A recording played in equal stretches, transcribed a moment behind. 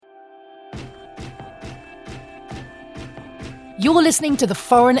You're listening to the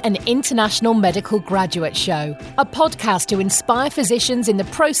Foreign and International Medical Graduate Show, a podcast to inspire physicians in the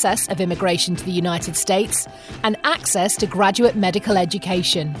process of immigration to the United States and access to graduate medical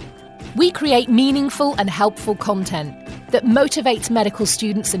education. We create meaningful and helpful content that motivates medical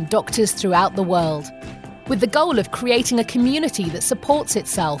students and doctors throughout the world, with the goal of creating a community that supports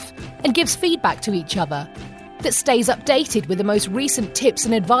itself and gives feedback to each other, that stays updated with the most recent tips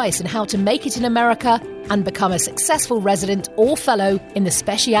and advice on how to make it in America and become a successful resident or fellow in the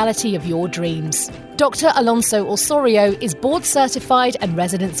specialty of your dreams. Dr. Alonso Osorio is board certified and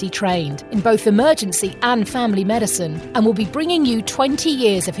residency trained in both emergency and family medicine and will be bringing you 20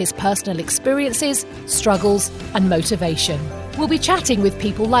 years of his personal experiences, struggles, and motivation. We'll be chatting with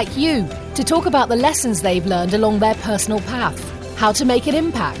people like you to talk about the lessons they've learned along their personal path, how to make an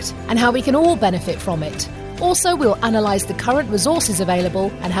impact, and how we can all benefit from it. Also, we'll analyse the current resources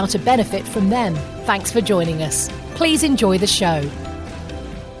available and how to benefit from them. Thanks for joining us. Please enjoy the show.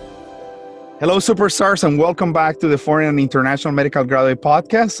 Hello, superstars, and welcome back to the Foreign and International Medical Graduate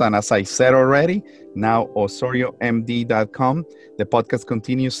Podcast. And as I said already, now OsorioMD.com. The podcast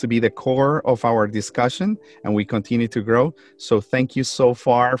continues to be the core of our discussion, and we continue to grow. So thank you so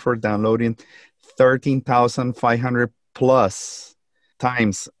far for downloading 13,500 plus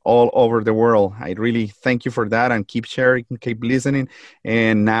times all over the world. I really thank you for that, and keep sharing, keep listening.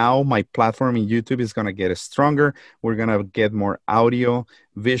 And now my platform in YouTube is going to get stronger. We're going to get more audio,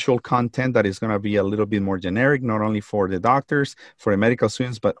 visual content that is going to be a little bit more generic, not only for the doctors, for the medical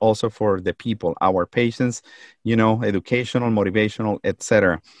students, but also for the people, our patients, educational, motivational,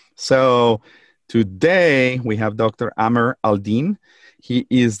 etc. So today we have Dr. Amer Aldeen. He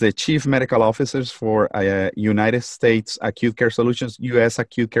is the Chief Medical Officer for United States Acute Care Solutions, U.S.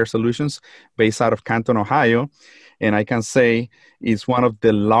 Acute Care Solutions, based out of Canton, Ohio. And I can say it's one of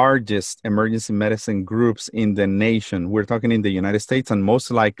the largest emergency medicine groups in the nation. We're talking in the United States and most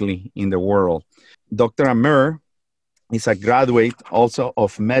likely in the world. Dr. Amer is a graduate also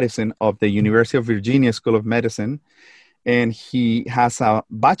of medicine of the University of Virginia School of Medicine. And he has a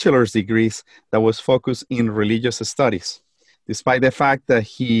bachelor's degree that was focused in religious studies. Despite the fact that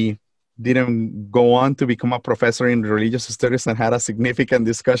he didn't go on to become a professor in religious studies, and had a significant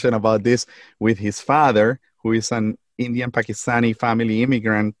discussion about this with his father, who is an Indian Pakistani family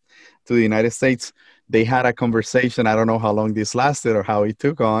immigrant to the United States. They had a conversation. I don't know how long this lasted or how it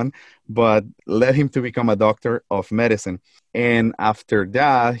took on, but led him to become a doctor of medicine. And after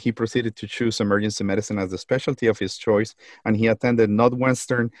that, he proceeded to choose emergency medicine as the specialty of his choice. And he attended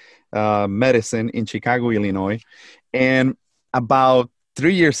Northwestern Medicine in Chicago, Illinois. And about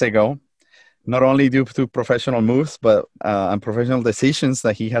 3 years ago, not only due to professional moves and professional decisions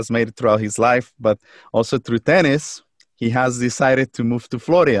that he has made throughout his life, but also through tennis, he has decided to move to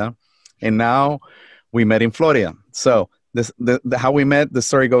Florida. And now we met in Florida. So how we met, the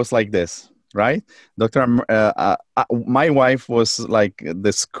story goes like this, right? My wife was like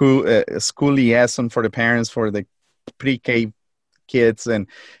the school liaison for the parents for the pre-K kids. And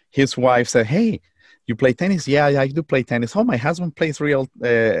his wife said, "Hey, you play tennis?" "Yeah, I do play tennis." "Oh, my husband plays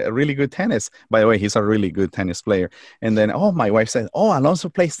really good tennis." By the way, he's a really good tennis player. And then, my wife said, "Oh, Alonso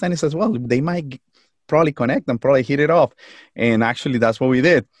plays tennis as well. They might probably connect and probably hit it off." And actually, that's what we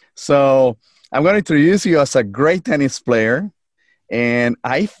did. So I'm going to introduce you as a great tennis player. And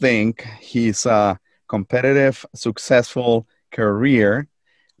I think his competitive, successful career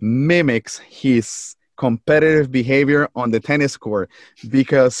mimics his competitive behavior on the tennis court,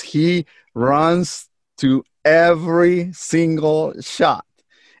 because he runs to every single shot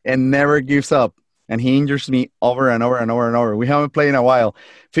and never gives up. And he injures me over and over and over and over. We haven't played in a while.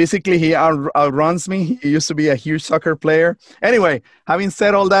 Physically, he outruns me. He used to be a huge soccer player. Anyway, having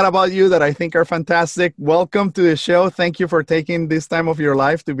said all that about you that I think are fantastic, welcome to the show. Thank you for taking this time of your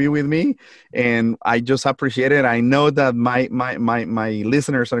life to be with me. And I just appreciate it. I know that my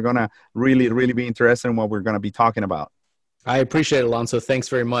listeners are going to really, really be interested in what we're going to be talking about. I appreciate it, Alonso. Thanks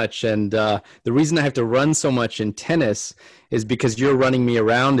very much. And the reason I have to run so much in tennis is because you're running me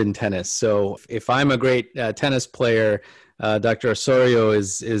around in tennis. So if I'm a great tennis player, Dr. Osorio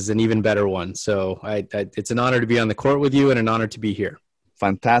is an even better one. So it's an honor to be on the court with you and an honor to be here.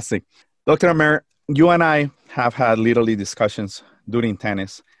 Fantastic. Dr. Amer, you and I have had literally discussions during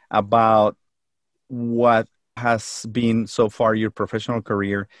tennis about what has been so far your professional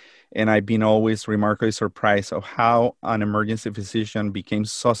career. And I've been always remarkably surprised of how an emergency physician became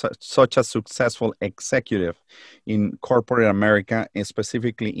such a successful executive in corporate America, and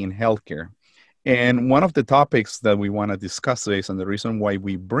specifically in healthcare. And one of the topics that we want to discuss today, and the reason why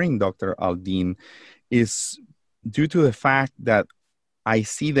we bring Dr. Aldeen, is due to the fact that I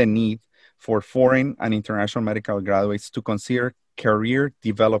see the need for foreign and international medical graduates to consider career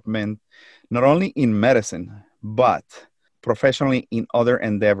development, not only in medicine, but professionally in other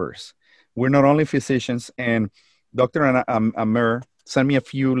endeavors. We're not only physicians, and Dr. Amer sent me a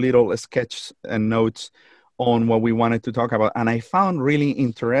few little sketches and notes on what we wanted to talk about. And I found really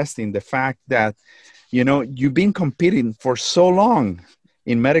interesting the fact that, you've been competing for so long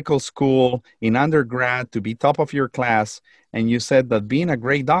in medical school, in undergrad, to be top of your class. And you said that being a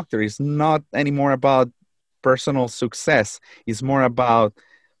great doctor is not anymore about personal success. It's more about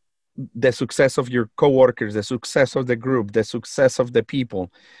the success of your coworkers, the success of the group, the success of the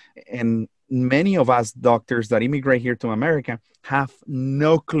people. And many of us doctors that immigrate here to America have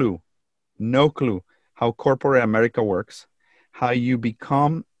no clue how corporate America works, how you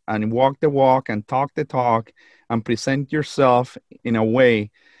become and walk the walk and talk the talk and present yourself in a way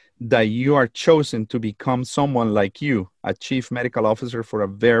that you are chosen to become someone like you, a chief medical officer for a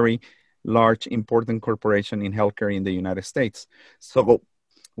very large, important corporation in healthcare in the United States. So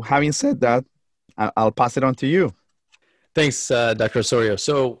having said that, I'll pass it on to you. Thanks, Dr. Osorio.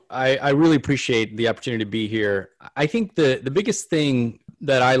 So I really appreciate the opportunity to be here. I think the biggest thing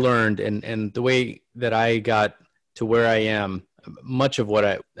that I learned and the way that I got to where I am, much of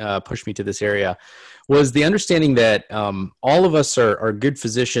what pushed me to this area, was the understanding that all of us are good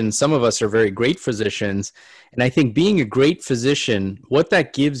physicians. Some of us are very great physicians. And I think being a great physician, what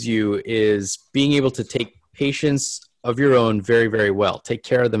that gives you is being able to take patients of your own very, very well, take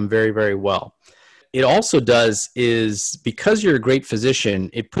care of them very, very well. It also does is, because you're a great physician,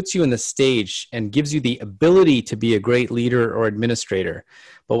 it puts you in the stage and gives you the ability to be a great leader or administrator.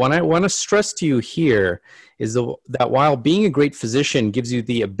 But what I want to stress to you here is that while being a great physician gives you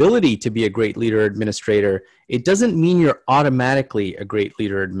the ability to be a great leader or administrator, it doesn't mean you're automatically a great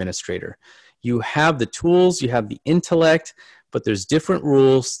leader or administrator. You have the tools, you have the intellect, but there's different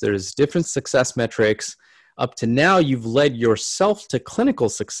rules, there's different success metrics. Up to now, you've led yourself to clinical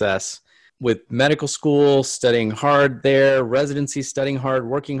success with medical school, studying hard there, residency, studying hard,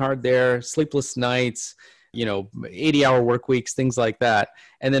 working hard there, sleepless nights, 80-hour work weeks, things like that.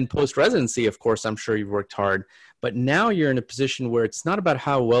 And then post-residency, of course, I'm sure you've worked hard. But now you're in a position where it's not about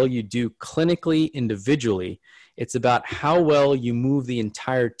how well you do clinically, individually. It's about how well you move the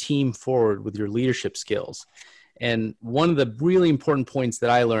entire team forward with your leadership skills. And one of the really important points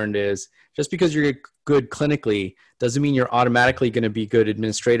that I learned is, just because you're good clinically doesn't mean you're automatically going to be good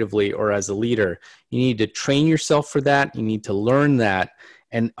administratively or as a leader. You need to train yourself for that. You need to learn that.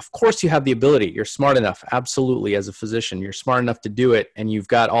 And of course you have the ability. You're smart enough. Absolutely. As a physician, you're smart enough to do it and you've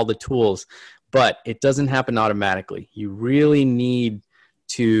got all the tools, but it doesn't happen automatically. You really need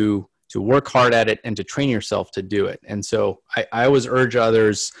to work hard at it and to train yourself to do it. And so I always urge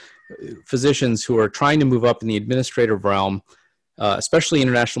others, physicians who are trying to move up in the administrative realm, especially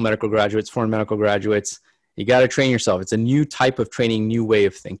international medical graduates, foreign medical graduates, you got to train yourself. It's a new type of training, new way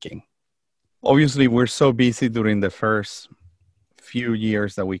of thinking. Obviously, we're so busy during the first few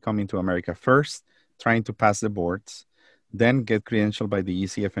years that we come into America. First, trying to pass the boards, then get credentialed by the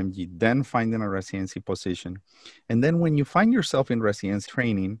ECFMG, then finding a residency position. And then when you find yourself in residency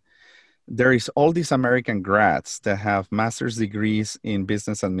training, there is all these American grads that have master's degrees in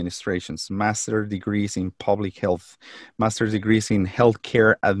business administrations, master's degrees in public health, master's degrees in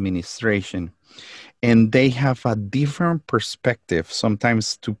healthcare administration. And they have a different perspective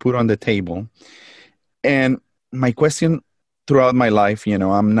sometimes to put on the table. And my question throughout my life,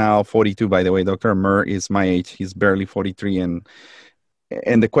 I'm now 42, by the way. Dr. Amer is my age. He's barely 43.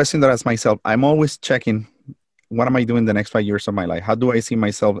 And the question that I ask myself, I'm always checking, what am I doing the next 5 years of my life? How do I see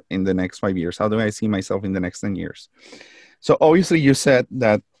myself in the next 5 years? How do I see myself in the next 10 years? So obviously you said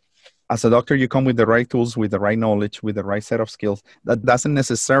that as a doctor, you come with the right tools, with the right knowledge, with the right set of skills. That doesn't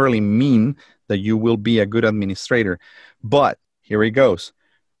necessarily mean that you will be a good administrator. But here it goes.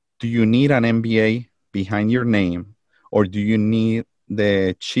 Do you need an MBA behind your name? Or do you need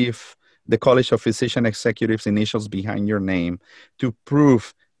the College of Physician Executives initials behind your name to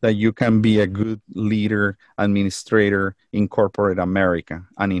prove that you can be a good leader, administrator in corporate America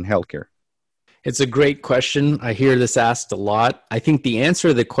and in healthcare? It's a great question. I hear this asked a lot. I think the answer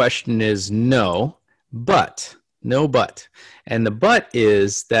to the question is no, but. And the but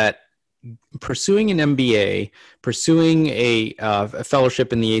is that pursuing an MBA, pursuing a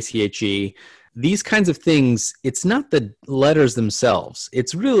fellowship in the ACHE, these kinds of things, it's not the letters themselves.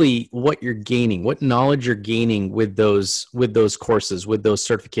 It's really what you're gaining, what knowledge you're gaining with those courses, with those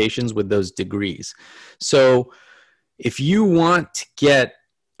certifications, with those degrees. So if you want to get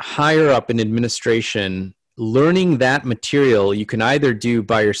higher up in administration, learning that material you can either do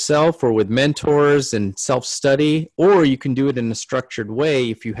by yourself or with mentors and self-study, or you can do it in a structured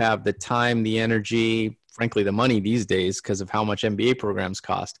way if you have the time, the energy, frankly, the money these days because of how much MBA programs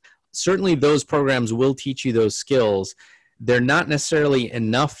cost. Certainly those programs will teach you those skills. They're not necessarily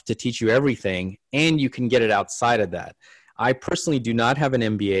enough to teach you everything, and you can get it outside of that. I personally do not have an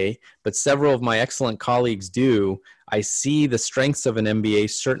MBA, but several of my excellent colleagues do. I see the strengths of an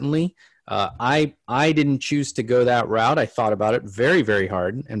MBA, certainly. I didn't choose to go that route. I thought about it very, very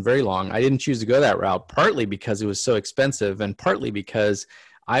hard and very long. I didn't choose to go that route, partly because it was so expensive and partly because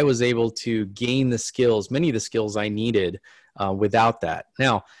I was able to gain the skills, many of the skills I needed without that.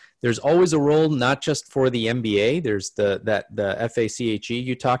 Now, there's always a role, not just for the MBA. There's the FACHE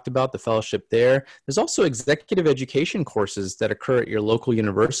you talked about, the fellowship there. There's also executive education courses that occur at your local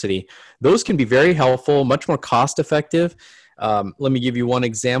university. Those can be very helpful, much more cost effective. Let me give you one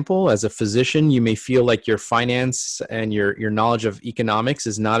example. As a physician, you may feel like your finance and your knowledge of economics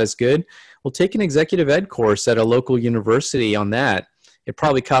is not as good. Well, take an executive ed course at a local university on that. It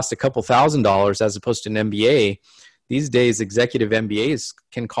probably costs a couple $1,000s as opposed to an MBA. These days, executive MBAs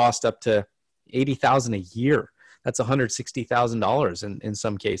can cost up to $80,000 a year. That's $160,000 in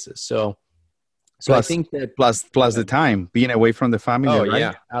some cases. So Plus, I think that plus the time being away from the family. oh, right?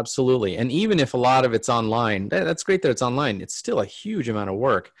 yeah, absolutely. And even if a lot of it's online, that's great that it's online. It's still a huge amount of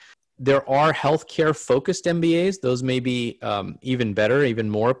work. There are healthcare focused MBAs. Those may be even better, even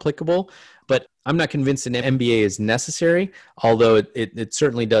more applicable. But I'm not convinced an MBA is necessary, although it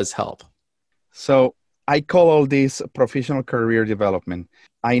certainly does help. So I call all this professional career development.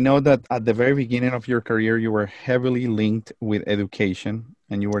 I know that at the very beginning of your career, you were heavily linked with education,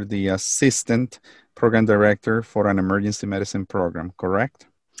 and you were the assistant program director for an emergency medicine program, correct?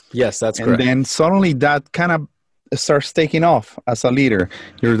 Yes, that's And correct. then suddenly that kind of starts taking off as a leader.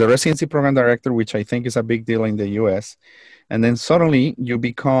 You're the residency program director, which I think is a big deal in the US. And then suddenly you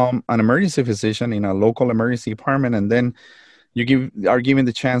become an emergency physician in a local emergency department, and then are given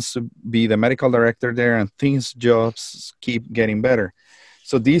the chance to be the medical director there, and things just keep getting better.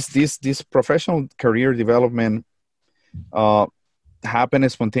 So this professional career development happened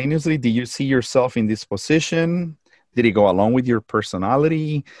spontaneously. Did you see yourself in this position? Did it go along with your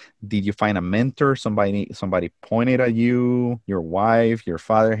personality? Did you find a mentor? Somebody pointed at you, your wife, your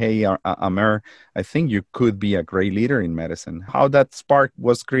father? Hey, Amer, I think you could be a great leader in medicine. How that spark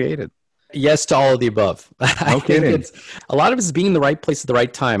was created? Yes to all of the above. No I think kidding. a lot of it is being in the right place at the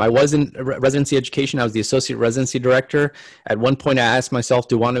right time. I was in residency education. I was the associate residency director. At one point, I asked myself,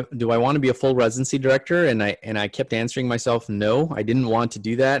 do I want to be a full residency director? And I kept answering myself, no, I didn't want to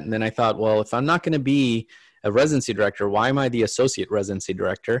do that. And then I thought, well, if I'm not going to be a residency director, why am I the associate residency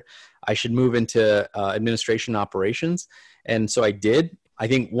director? I should move into administration operations. And so I did. I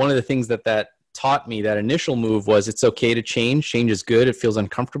think one of the things that taught me, that initial move, was it's okay to change. Change is good. It feels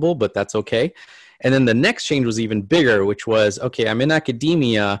uncomfortable, but that's okay. And then the next change was even bigger, which was, okay, I'm in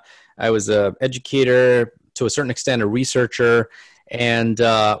academia. I was an educator, to a certain extent, a researcher. And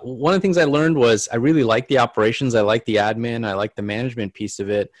one of the things I learned was I really like the operations. I like the admin. I like the management piece of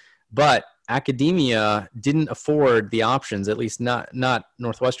it. But academia didn't afford the options, at least not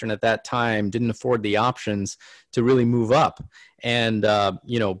Northwestern at that time, didn't afford the options to really move up. And,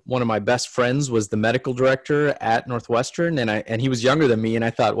 one of my best friends was the medical director at Northwestern, and he was younger than me. And I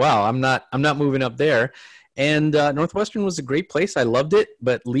thought, wow, I'm not moving up there. And Northwestern was a great place. I loved it,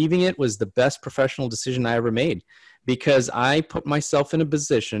 but leaving it was the best professional decision I ever made, because I put myself in a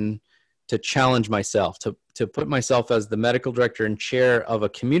position to challenge myself, to put myself as the medical director and chair of a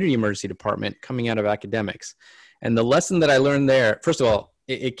community emergency department coming out of academics. And the lesson that I learned there, first of all,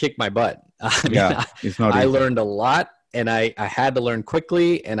 it kicked my butt. It's not easy. I learned a lot, and I had to learn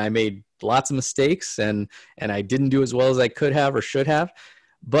quickly, and I made lots of mistakes, and I didn't do as well as I could have or should have.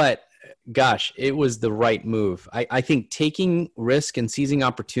 But gosh, it was the right move. I think taking risk and seizing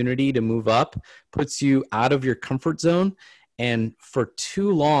opportunity to move up puts you out of your comfort zone. And for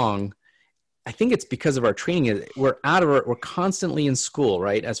too long, I think it's because of our training. We're constantly in school,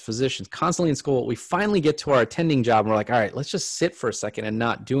 right? As physicians, constantly in school. We finally get to our attending job and we're like, all right, let's just sit for a second and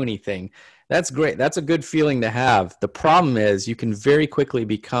not do anything. That's great. That's a good feeling to have. The problem is you can very quickly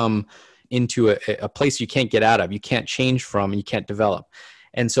become into a place you can't get out of, you can't change from, and you can't develop.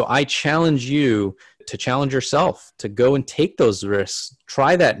 And so I challenge you to challenge yourself, to go and take those risks,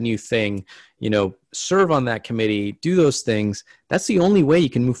 try that new thing, serve on that committee, do those things. That's the only way you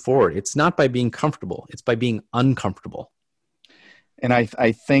can move forward. It's not by being comfortable. It's by being uncomfortable. And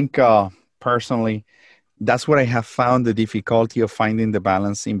I think personally, that's what I have found the difficulty of finding the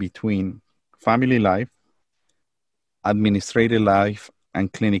balance in between family life, administrative life,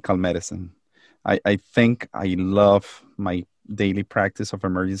 and clinical medicine. I think I love my daily practice of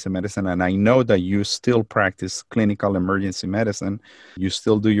emergency medicine, and I know that you still practice clinical emergency medicine. You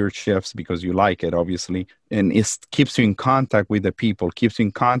still do your shifts because you like it, obviously, and it keeps you in contact with the people, keeps you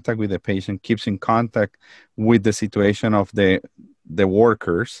in contact with the patient, keeps you in contact with the situation of the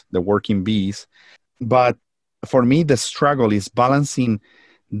workers, the working bees. But for me, the struggle is balancing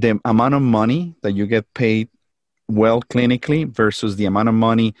the amount of money that you get paid well clinically versus the amount of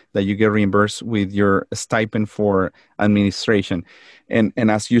money that you get reimbursed with your stipend for administration. And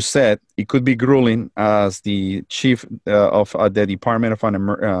as you said, it could be grueling as the chief of the department of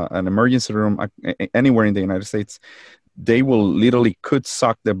an emergency room anywhere in the United States. They will literally could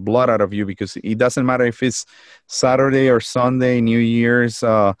suck the blood out of you, because it doesn't matter if it's Saturday or Sunday, New Year's,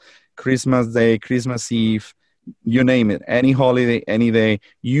 Christmas Day, Christmas Eve, you name it, any holiday, any day,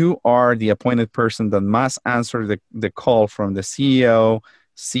 you are the appointed person that must answer the call from the CEO,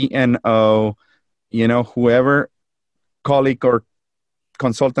 CNO, whoever colleague or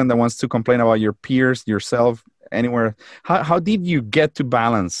consultant that wants to complain about your peers, yourself, anywhere. How did you get to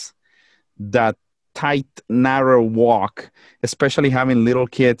balance that tight, narrow walk, especially having little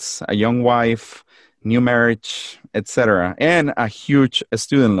kids, a young wife, new marriage, etc., and a huge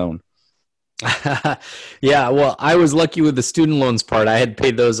student loan? Yeah, well, I was lucky with the student loans part. I had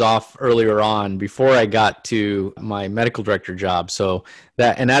paid those off earlier on before I got to my medical director job. So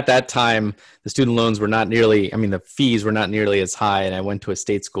at that time, the student loans were not nearly, I mean, the fees were not nearly as high, and I went to a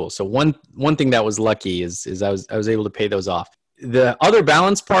state school. So one thing that was lucky is I was able to pay those off. The other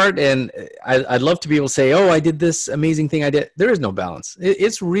balance part, and I'd love to be able to say, oh, I did this amazing thing. There is no balance.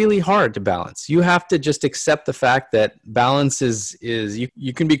 It's really hard to balance. You have to just accept the fact that balance is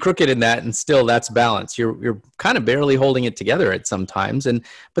you can be crooked in that, and still that's balance. You're kind of barely holding it together at some times,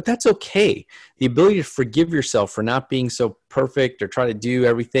 but that's okay. The ability to forgive yourself for not being so perfect or try to do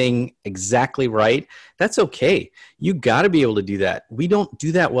everything exactly right, that's okay. You got to be able to do that. We don't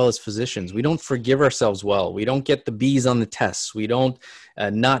do that well as physicians. We don't forgive ourselves well. We don't get the B's on the tests. We don't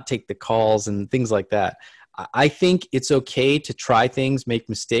not take the calls and things like that. I think it's okay to try things, make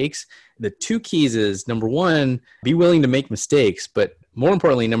mistakes. The two keys is, number one, be willing to make mistakes, but more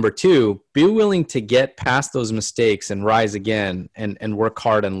importantly, number two, be willing to get past those mistakes and rise again and work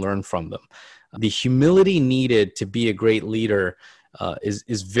hard and learn from them. The humility needed to be a great leader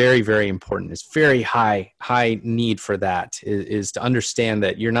is very, very important. It's very high need for that, is to understand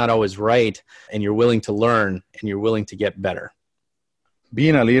that you're not always right, and you're willing to learn, and you're willing to get better.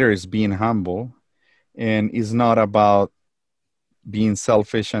 Being a leader is being humble, and is not about being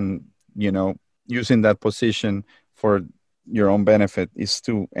selfish and, using that position for your own benefit. Is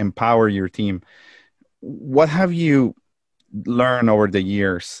to empower your team. What have you learned over the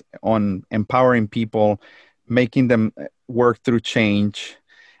years on empowering people, making them work through change,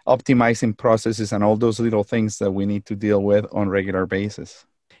 optimizing processes, and all those little things that we need to deal with on a regular basis?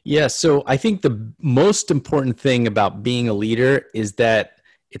 Yeah, so I think the most important thing about being a leader is that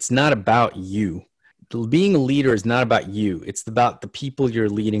it's not about you. Being a leader is not about you. It's about the people you're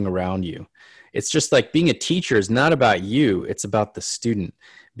leading around you. It's just like being a teacher is not about you. It's about the student.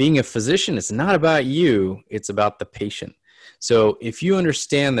 Being a physician is not about you. It's about the patient. So if you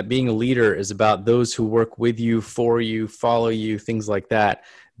understand that being a leader is about those who work with you, for you, follow you, things like that,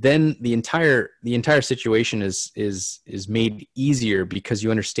 then the entire situation is made easier because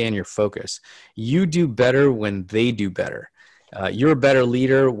you understand your focus. You do better when they do better. You're a better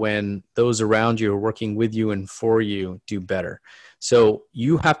leader when those around you are working with you and for you do better. So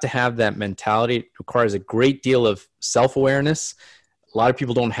you have to have that mentality. It requires a great deal of self-awareness. A lot of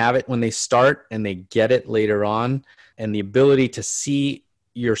people don't have it when they start, and they get it later on. And the ability to see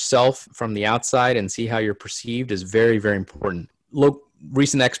yourself from the outside and see how you're perceived is very, very important. Look,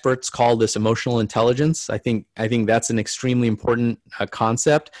 recent experts call this emotional intelligence. I think that's an extremely important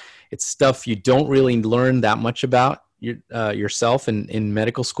concept. It's stuff you don't really learn that much about yourself in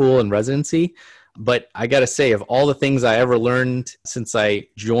medical school and residency. But I got to say, of all the things I ever learned since I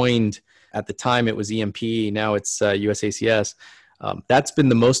joined, at the time it was EMP, now it's USACS, that's been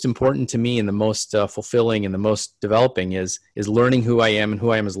the most important to me, and the most fulfilling and the most developing is learning who I am and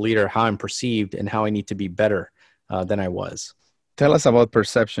who I am as a leader, how I'm perceived, and how I need to be better than I was. Tell us about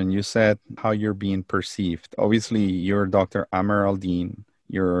perception. You said how you're being perceived. Obviously, you're Dr. Amer Aldeen.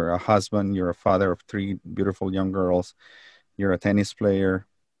 You're a husband. You're a father of 3 beautiful young girls. You're a tennis player.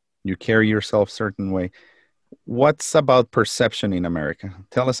 You carry yourself a certain way. What's about perception in America?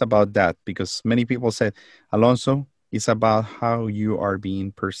 Tell us about that, because many people said, Alonso, it's about how you are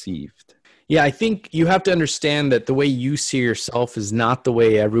being perceived. Yeah, I think you have to understand that the way you see yourself is not the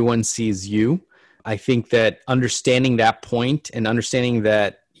way everyone sees you. I think that understanding that point and understanding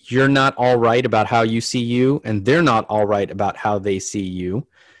that you're not all right about how you see you, and they're not all right about how they see you.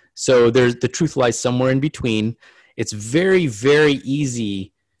 So the truth lies somewhere in between. It's very, very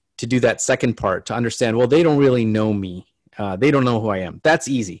easy to do that second part, to understand, well, they don't really know me. They don't know who I am. That's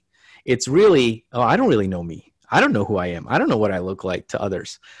easy. It's really, oh, I don't really know me. I don't know who I am. I don't know what I look like to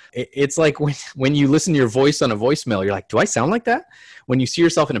others. It's like when you listen to your voice on a voicemail, you're like, do I sound like that? When you see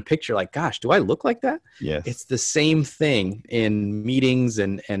yourself in a picture, like, gosh, do I look like that? Yes. It's the same thing in meetings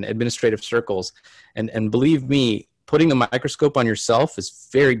and administrative circles. And believe me, putting the microscope on yourself is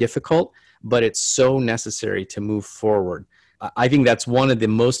very difficult, but it's so necessary to move forward. I think that's one of the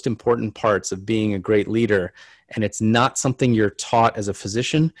most important parts of being a great leader. And it's not something you're taught as a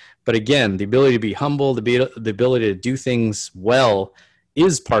physician. But again, the ability to be humble, the ability to do things well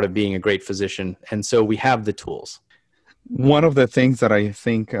is part of being a great physician. And so we have the tools. One of the things that I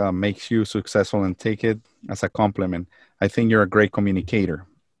think makes you successful, and take it as a compliment, I think you're a great communicator.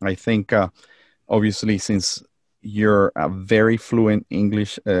 I think, obviously, since you're a very fluent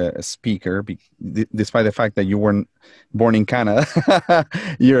English speaker, despite the fact that you weren't born in Canada,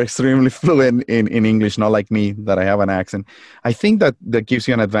 you're extremely fluent in English, not like me, that I have an accent. I think that gives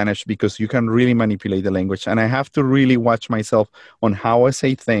you an advantage because you can really manipulate the language. And I have to really watch myself on how I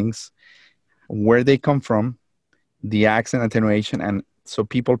say things, where they come from, the accent attenuation, and so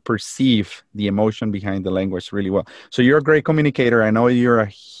people perceive the emotion behind the language really well. So you're a great communicator. I know you're a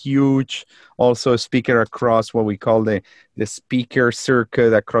huge also speaker across what we call the speaker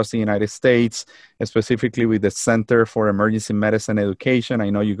circuit across the United States, specifically with the Center for Emergency Medicine Education. I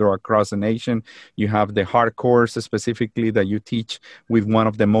know you go across the nation. You have the hard course specifically that you teach with one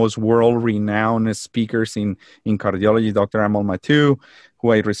of the most world-renowned speakers in cardiology, Dr. Amer Aldeen,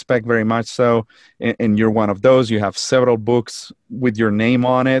 who I respect very much so. And you're one of those. You have several books with your name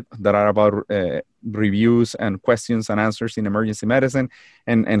on it that are about reviews and questions and answers in emergency medicine,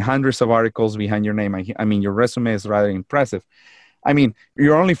 and hundreds of articles behind your name. I mean, your resume is rather impressive. I mean,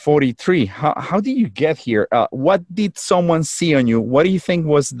 you're only 43. How did you get here? What did someone see on you? What do you think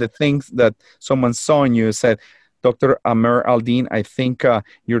was the things that someone saw in you and said, Dr. Amer Aldeen, I think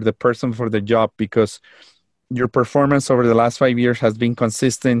you're the person for the job, because your performance over the last 5 years has been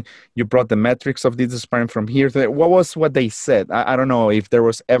consistent. You brought the metrics of this department from here to there. What was what they said? I don't know if there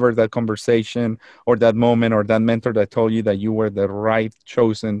was ever that conversation or that moment or that mentor that told you that you were the right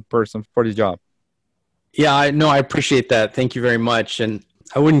chosen person for the job. Yeah, I appreciate that. Thank you very much. And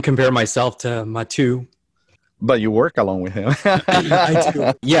I wouldn't compare myself to Matu. But you work along with him. I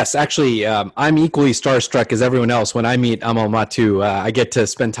do. Yes, actually, I'm equally starstruck as everyone else when I meet Amer Matu. I get to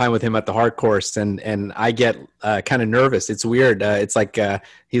spend time with him at the hard course, and I get kind of nervous. It's weird. It's like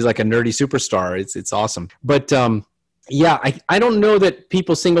he's like a nerdy superstar. It's awesome. But yeah, I don't know that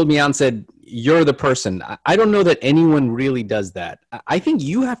people singled me out and said, you're the person. I don't know that anyone really does that. I think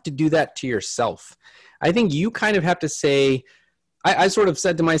you have to do that to yourself. I think you kind of have to say, I sort of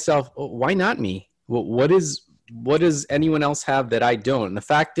said to myself, oh, why not me? What does anyone else have that I don't? And the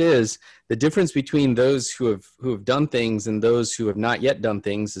fact is, the difference between those who have done things and those who have not yet done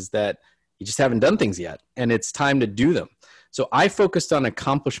things is that you just haven't done things yet, and it's time to do them. So I focused on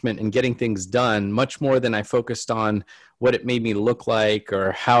accomplishment and getting things done much more than I focused on what it made me look like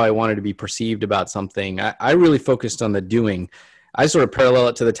or how I wanted to be perceived about something. I really focused on the doing. I sort of parallel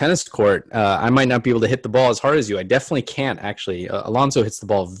it to the tennis court. I might not be able to hit the ball as hard as you. I definitely can't, actually. Alonso hits the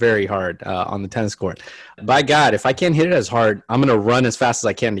ball very hard on the tennis court. By God, if I can't hit it as hard, I'm going to run as fast as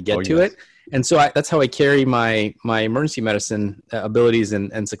I can to get to it. And so that's how I carry my emergency medicine abilities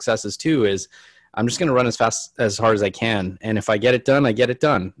and successes too, is I'm just going to run as fast, as hard as I can. And if I get it done, I get it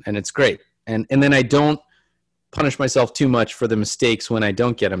done. And it's great. And then I don't punish myself too much for the mistakes when I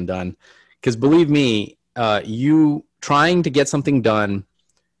don't get them done. Because believe me, you trying to get something done,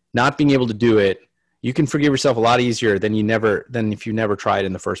 not being able to do it, you can forgive yourself a lot easier than if you never tried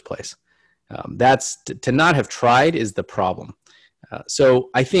in the first place. That's to not have tried is the problem. So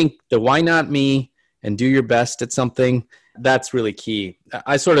I think the why not me and do your best at something, that's really key.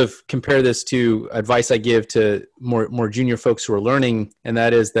 I sort of compare this to advice I give to more junior folks who are learning, and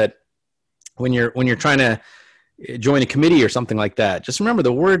that is that when you're trying to join a committee or something like that, just remember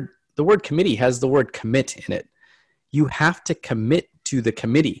the word committee has the word commit in it. You have to commit to the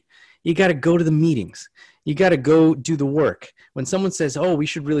committee. You got to go to the meetings. You got to go do the work. When someone says, oh, we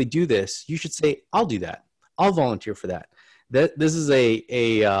should really do this, you should say, I'll do that. I'll volunteer for that. This is a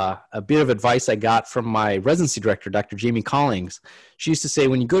bit of advice I got from my residency director, Dr. Jamie Collings. She used to say,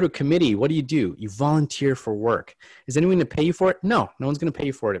 when you go to a committee, what do? You volunteer for work. Is anyone going to pay you for it? No one's going to pay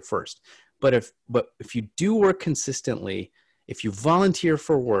you for it at first. But if you do work consistently, if you volunteer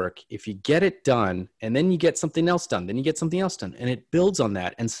for work, if you get it done, and then you get something else done, then you get something else done, and it builds on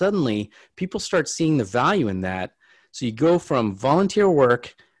that. And suddenly people start seeing the value in that. So you go from volunteer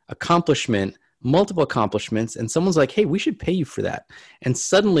work, accomplishment, multiple accomplishments, and someone's like, hey, we should pay you for that. And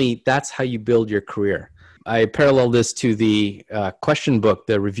suddenly that's how you build your career. I parallel this to the question book,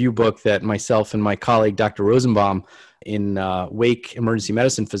 the review book that myself and my colleague, Dr. Rosenbaum, in Wake Emergency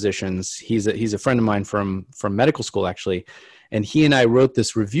Medicine Physicians, he's a friend of mine from medical school, actually. And he and I wrote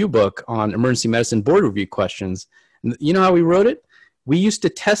this review book on emergency medicine board review questions. And you know how we wrote it? We used to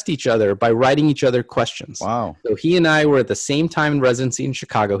test each other by writing each other questions. Wow. So he and I were at the same time in residency in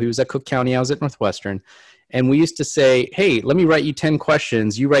Chicago. He was at Cook County. I was at Northwestern. And we used to say, hey, let me write you 10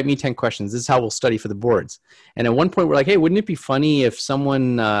 questions. You write me 10 questions. This is how we'll study for the boards. And at one point, we're like, hey, wouldn't it be funny if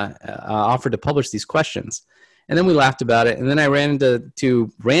someone offered to publish these questions? And then we laughed about it. And then I ran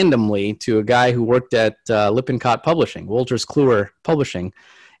randomly to a guy who worked at Lippincott Publishing, Wolters Kluwer Publishing.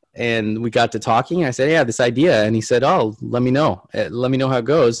 And we got to talking. I said, yeah, this idea. And he said, oh, let me know. Let me know how it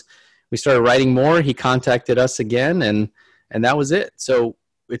goes. We started writing more. He contacted us again, and that was it. So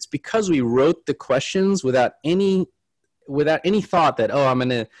it's because we wrote the questions without any thought that, oh, I'm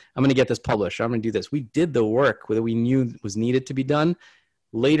gonna get this published. I'm gonna do this. We did the work that we knew was needed to be done.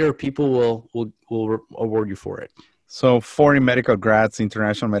 Later, people will award you for it. So foreign medical grads,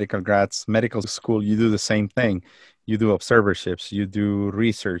 international medical grads, medical school, you do the same thing. You do observerships, you do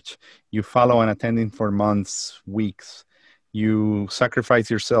research, you follow an attending for months, weeks. You sacrifice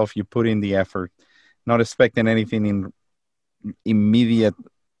yourself, you put in the effort, not expecting anything in immediate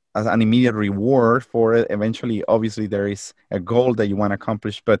as an immediate reward for it. Eventually, obviously, there is a goal that you want to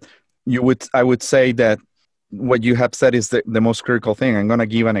accomplish, but I would say that what you have said is the most critical thing. I'm going to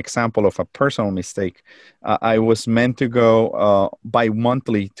give an example of a personal mistake. I was meant to go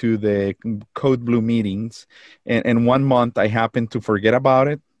bi-monthly to the Code Blue meetings, and 1 month I happened to forget about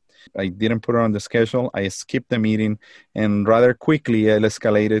it. I didn't put it on the schedule. I skipped the meeting, and rather quickly I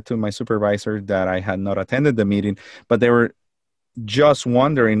escalated to my supervisor that I had not attended the meeting, but they were just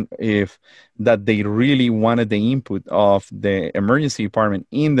wondering if that they really wanted the input of the emergency department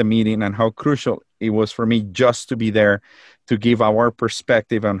in the meeting and how crucial it was for me just to be there to give our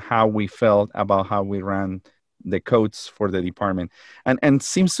perspective on how we felt about how we ran the codes for the department. And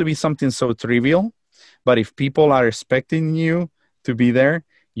seems to be something so trivial, but if people are expecting you to be there,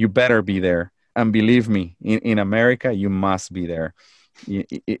 you better be there. And believe me, in America, you must be there.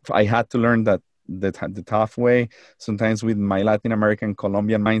 If I had to learn that the tough way. Sometimes with my Latin American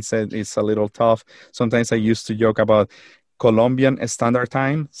Colombian mindset, it's a little tough. Sometimes I used to joke about Colombian Standard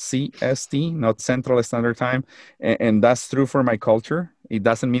Time, CST, not Central Standard Time. And that's true for my culture. It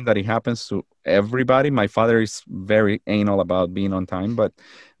doesn't mean that it happens to everybody. My father is very anal about being on time, but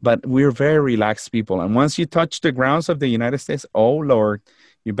we're very relaxed people. And once you touch the grounds of the United States, oh Lord,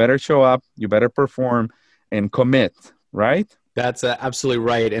 you better show up, you better perform and commit, right? That's absolutely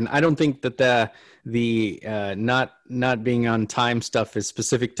right. And I don't think that the not being on time stuff is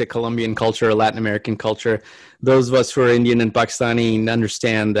specific to Colombian culture or Latin American culture. Those of us who are Indian and Pakistani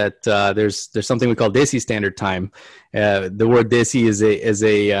understand that there's something we call Desi Standard Time. The word Desi is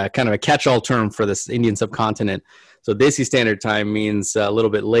a kind of a catch-all term for this Indian subcontinent. So Desi Standard Time means a little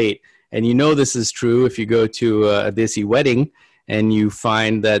bit late. And you know this is true if you go to a Desi wedding and you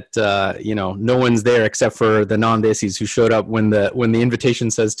find that no one's there except for the non-Desis who showed up when the invitation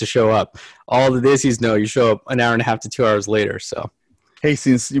says to show up. All the Desis know you show up an hour and a half to 2 hours later. So, hey,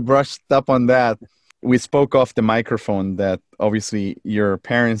 since you brushed up on that, we spoke off the microphone that obviously your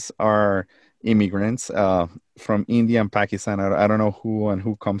parents are immigrants from India and Pakistan. I don't know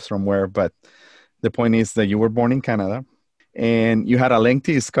who comes from where, but the point is that you were born in Canada, and you had a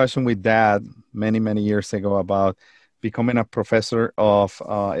lengthy discussion with Dad many, many years ago about becoming a professor of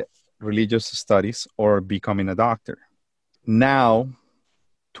religious studies or becoming a doctor. Now,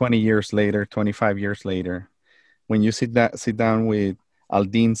 20 years later, 25 years later, when you sit down with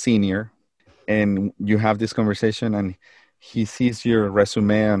Aldeen Sr. and you have this conversation and he sees your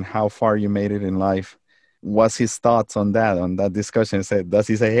resume and how far you made it in life, what's his thoughts on that discussion? Does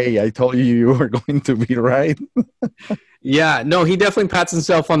he say, hey, I told you were going to be right? Yeah, no, he definitely pats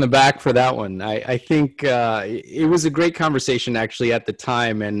himself on the back for that one. I think it was a great conversation actually at the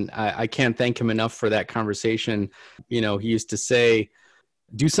time, and I can't thank him enough for that conversation. You know, he used to say,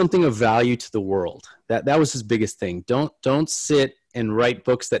 do something of value to the world. That was his biggest thing. Don't sit and write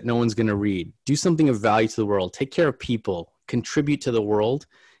books that no one's going to read. Do something of value to the world. Take care of people. Contribute to the world.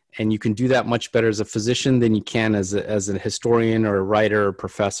 And you can do that much better as a physician than you can as a historian or a writer or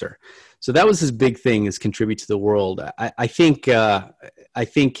professor. So that was his big thing, is contribute to the world. I think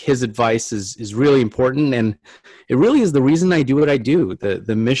his advice is really important, and it really is the reason I do what I do.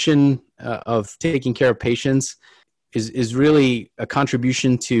 The mission of taking care of patients is really a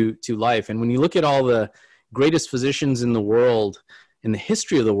contribution to life. And when you look at all the greatest physicians in the world, in the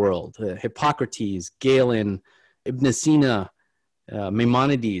history of the world, Hippocrates, Galen, Ibn Sina,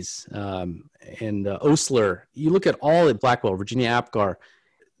 Maimonides, and Osler, you look at all at Blackwell, Virginia Apgar,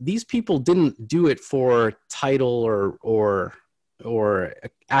 these people didn't do it for title or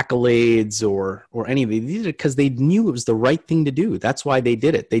accolades or anything. They did it because they knew it was the right thing to do. That's why they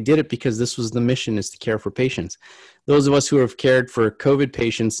did it. They did it because this was the mission, is to care for patients. Those of us who have cared for COVID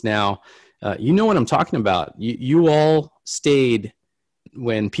patients now, you know what I'm talking about. You all stayed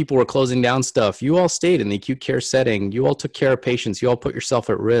when people were closing down stuff. You all stayed in the acute care setting. You all took care of patients. You all put yourself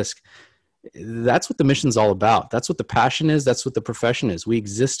at risk. That's what the mission's all about. That's what the passion is. That's what the profession is. We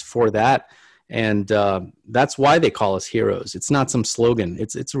exist for that. And that's why they call us heroes. It's not some slogan.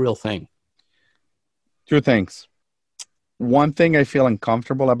 It's a real thing. Two things. One thing I feel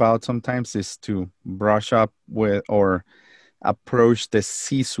uncomfortable about sometimes is to brush up with or approach the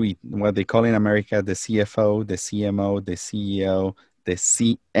C-suite, what they call in America, the CFO, the CMO, the CEO, the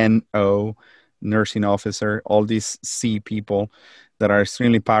CNO, nursing officer, all these C people that are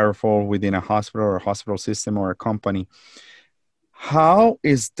extremely powerful within a hospital or a hospital system or a company. How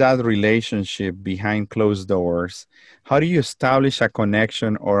is that relationship behind closed doors? How do you establish a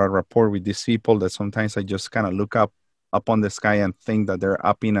connection or a rapport with these people that sometimes I just kind of look up on the sky and think that they're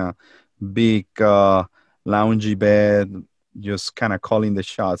up in a big loungy bed, just kind of calling the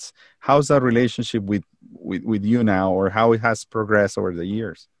shots? How's that relationship with you now, or how it has progressed over the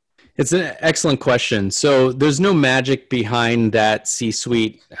years? It's an excellent question. So there's no magic behind that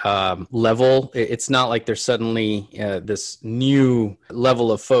C-suite level. It's not like there's suddenly this new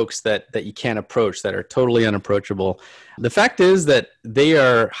level of folks that you can't approach, that are totally unapproachable. The fact is that they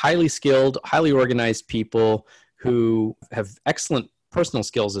are highly skilled, highly organized people who have excellent personal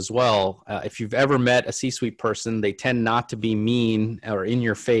skills as well. If you've ever met a C-suite person, they tend not to be mean or in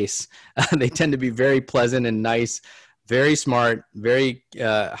your face. They tend to be very pleasant and nice, very smart, very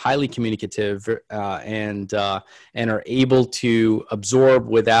highly communicative, and are able to absorb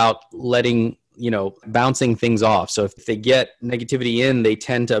without letting, bouncing things off. So if they get negativity in, they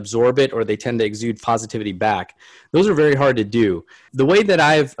tend to absorb it, or they tend to exude positivity back. Those are very hard to do. The way that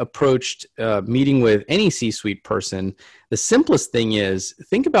I've approached meeting with any C-suite person, the simplest thing is,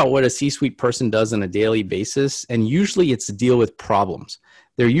 think about what a C-suite person does on a daily basis, and usually it's to deal with problems.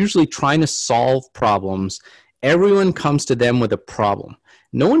 They're usually trying to solve problems. Everyone comes to them with a problem.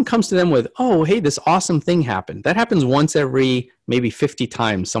 No one comes to them with, oh, hey, this awesome thing happened. That happens once every maybe 50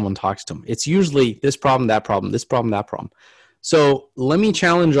 times someone talks to them. It's usually this problem, that problem, this problem, that problem. So let me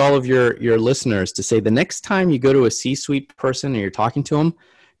challenge all of your listeners to say, the next time you go to a C-suite person and you're talking to them,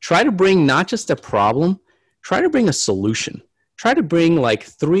 try to bring not just a problem, try to bring a solution. Try to bring like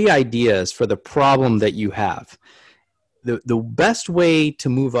 3 ideas for the problem that you have. The best way to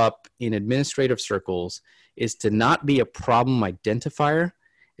move up in administrative circles is to not be a problem identifier,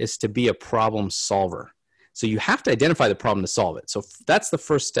 is to be a problem solver. So you have to identify the problem to solve it. So that's the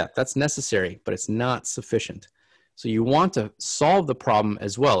first step. That's necessary, but it's not sufficient. So you want to solve the problem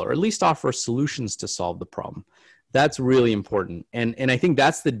as well, or at least offer solutions to solve the problem. That's really important. And I think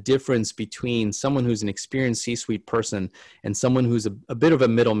that's the difference between someone who's an experienced C-suite person and someone who's a bit of a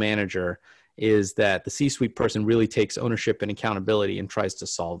middle manager, is that the C-suite person really takes ownership and accountability and tries to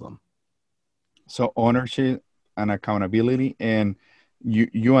solve them. So ownership and accountability. And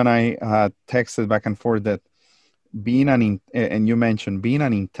you and I texted back and forth that and you mentioned being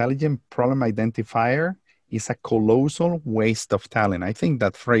an intelligent problem identifier is a colossal waste of talent. I think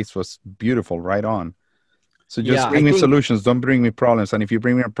that phrase was beautiful, right on. So just bring me solutions, don't bring me problems. And if you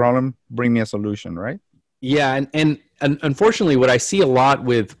bring me a problem, bring me a solution, right? Yeah, and unfortunately, what I see a lot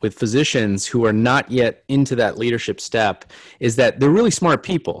with physicians who are not yet into that leadership step is that they're really smart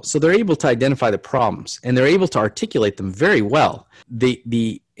people. So they're able to identify the problems and they're able to articulate them very well.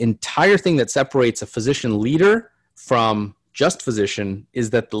 The entire thing that separates a physician leader from just physician is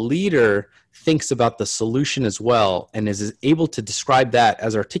that the leader thinks about the solution as well and is able to describe that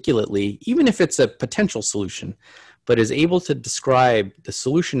as articulately, even if it's a potential solution, but is able to describe the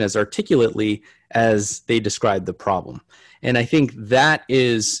solution as articulately as they describe the problem. And I think that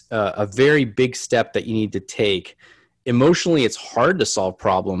is a very big step that you need to take. Emotionally, it's hard to solve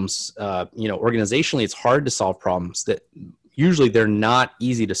problems. Organizationally, it's hard to solve problems that usually they're not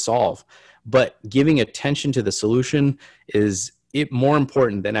easy to solve. But giving attention to the solution is more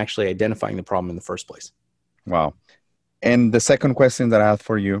important than actually identifying the problem in the first place. Wow. And the second question that I have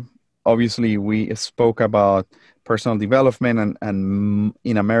for you, obviously we spoke about personal development and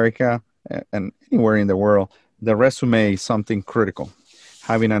in America and anywhere in the world, the resume is something critical.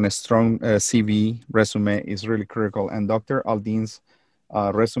 Having a strong CV resume is really critical. And Dr. Aldeen's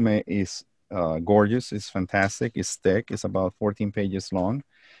resume is gorgeous. It's fantastic. It's thick. It's about 14 pages long.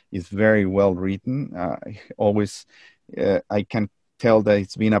 It's very well written. I can tell that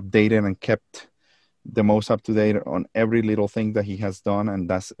it's been updated and kept the most up to date on every little thing that he has done, and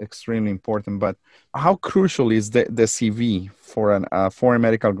that's extremely important. But how crucial is the CV for a foreign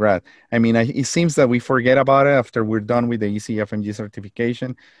medical grad? I mean, it seems that we forget about it after we're done with the ECFMG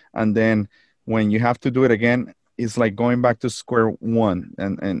certification, and then when you have to do it again, it's like going back to square one,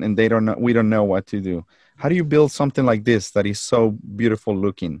 and they don't know, we don't know what to do. How do you build something like this that is so beautiful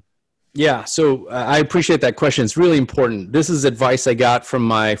looking? Yeah, so I appreciate that question. It's really important. This is advice I got from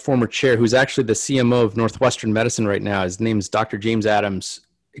my former chair, who's actually the CMO of Northwestern Medicine right now. His name's Dr. James Adams.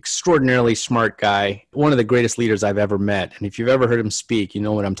 Extraordinarily smart guy, one of the greatest leaders I've ever met. And if you've ever heard him speak, you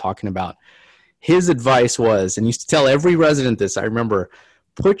know what I'm talking about. His advice was, and he used to tell every resident this, I remember,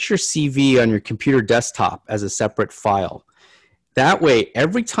 put your CV on your computer desktop as a separate file. That way,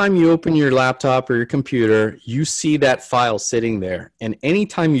 every time you open your laptop or your computer, you see that file sitting there. And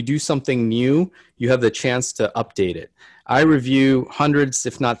anytime you do something new, you have the chance to update it. I review hundreds,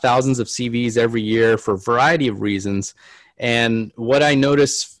 if not thousands of CVs every year for a variety of reasons. And what I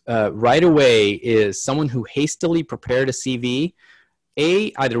notice right away is someone who hastily prepared a CV,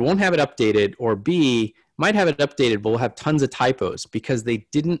 A, either won't have it updated, or B, might have it updated, but will have tons of typos because they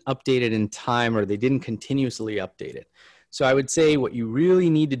didn't update it in time or they didn't continuously update it. So I would say what you really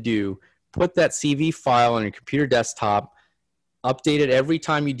need to do, put that CV file on your computer desktop, update it every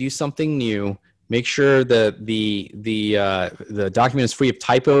time you do something new, make sure the document is free of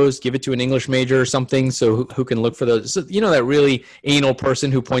typos, give it to an English major or something so who can look for those. So, you know, that really anal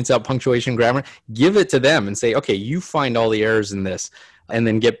person who points out punctuation, grammar, give it to them and say, okay, you find all the errors in this and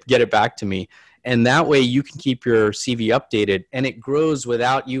then get it back to me. And that way you can keep your CV updated and it grows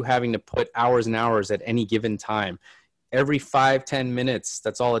without you having to put hours and hours at any given time. Every 5-10 minutes,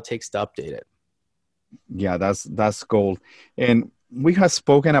 that's all it takes to update it. Yeah, that's gold. And we have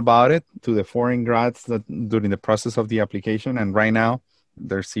spoken about it to the foreign grads during the process of the application. And right now,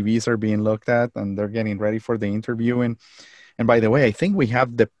 their CVs are being looked at and they're getting ready for the interview. And by the way, I think we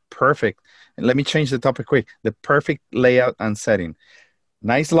have the perfect, let me change the topic quick, the perfect layout and setting.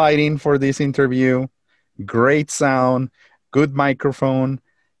 Nice lighting for this interview, great sound, good microphone,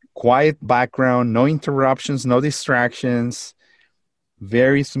 quiet background, no interruptions, no distractions,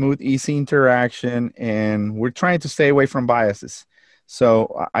 very smooth, easy interaction, and we're trying to stay away from biases.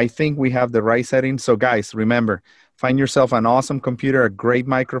 So I think we have the right settings. So guys, remember, find yourself an awesome computer, a great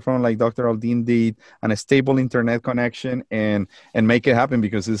microphone like Dr. Aldeen did, and a stable internet connection, and make it happen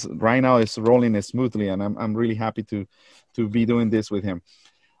because right now it's rolling smoothly, and I'm really happy to be doing this with him.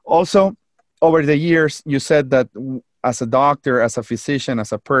 Also, over the years, you said that as a doctor, as a physician,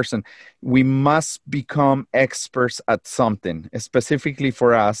 as a person, we must become experts at something. Specifically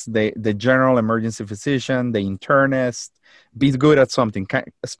for us, the general emergency physician, the internist, be good at something.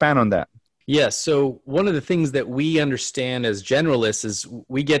 Expand on that. Yes. So one of the things that we understand as generalists is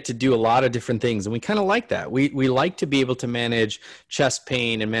we get to do a lot of different things. And we kind of like that. We like to be able to manage chest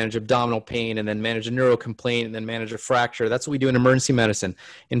pain and manage abdominal pain and then manage a neuro complaint and then manage a fracture. That's what we do in emergency medicine.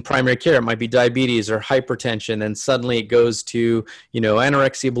 In primary care, it might be diabetes or hypertension. And suddenly it goes to,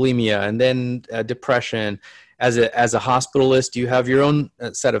 anorexia, bulimia, and then depression. As a hospitalist, you have your own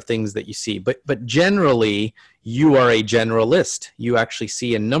set of things that you see. But generally, you are a generalist. You actually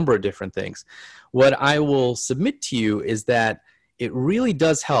see a number of different things. What I will submit to you is that it really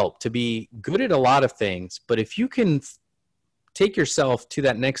does help to be good at a lot of things. But if you can take yourself to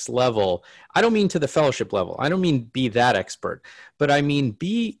that next level, I don't mean to the fellowship level. I don't mean be that expert. But I mean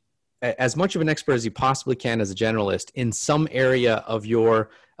be as much of an expert as you possibly can as a generalist in some area of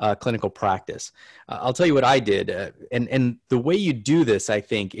your clinical practice. I'll tell you what I did. And the way you do this, I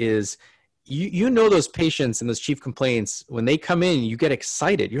think, is you know those patients and those chief complaints, when they come in, you get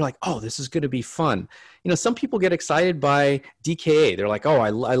excited. You're like, oh, this is going to be fun. Some people get excited by DKA. They're like, oh, I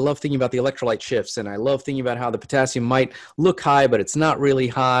love thinking about the electrolyte shifts, and I love thinking about how the potassium might look high, but it's not really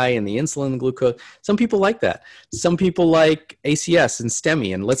high, and the insulin and glucose. Some people like that. Some people like ACS and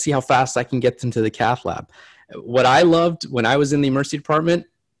STEMI, and let's see how fast I can get them to the cath lab. What I loved when I was in the emergency department,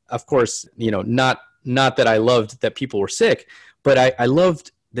 of course, not that I loved that people were sick, but I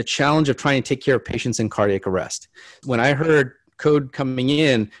loved the challenge of trying to take care of patients in cardiac arrest. When I heard code coming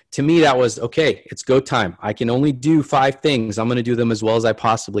in, to me, that was, okay, it's go time. I can only do 5 things. I'm going to do them as well as I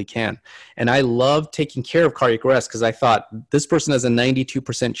possibly can. And I love taking care of cardiac arrest because I thought this person has a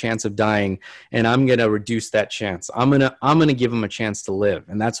 92% chance of dying, and I'm going to reduce that chance. I'm going to give them a chance to live.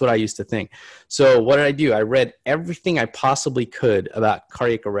 And that's what I used to think. So what did I do? I read everything I possibly could about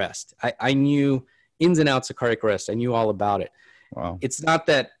cardiac arrest. I knew ins and outs of cardiac arrest. I knew all about it. Wow. It's not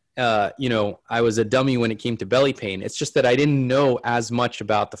that I was a dummy when it came to belly pain. It's just that I didn't know as much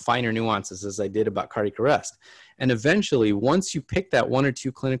about the finer nuances as I did about cardiac arrest. And eventually, once you pick that 1 or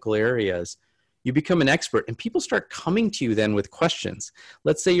 2 clinical areas, you become an expert, and people start coming to you then with questions.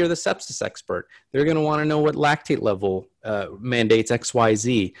 Let's say you're the sepsis expert. They're going to want to know what lactate level mandates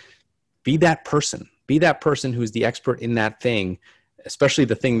XYZ. Be that person. Be that person who's the expert in that thing, especially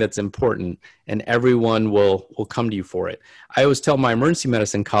the thing that's important, and everyone will come to you for it. I always tell my emergency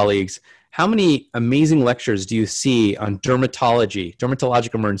medicine colleagues, how many amazing lectures do you see on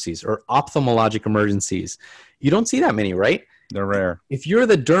dermatologic emergencies, or ophthalmologic emergencies? You don't see that many, right? They're rare. If you're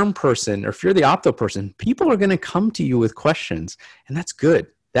the derm person, or if you're the opto person, people are going to come to you with questions, and that's good.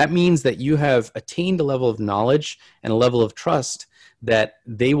 That means that you have attained a level of knowledge and a level of trust that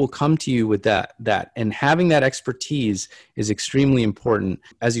they will come to you with that. And having that expertise is extremely important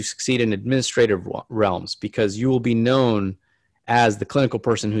as you succeed in administrative realms, because you will be known as the clinical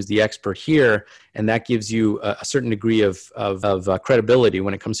person who's the expert here, and that gives you a certain degree of credibility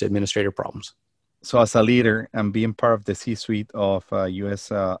when it comes to administrative problems. So as a leader and being part of the C-suite of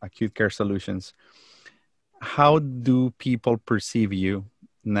U.S. Acute Care Solutions, how do people perceive you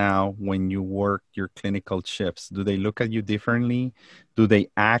now when you work your clinical shifts? Do they look at you differently? Do they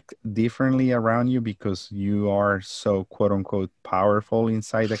act differently around you because you are so quote unquote powerful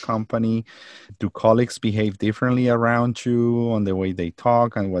inside the company? Do colleagues behave differently around you on the way they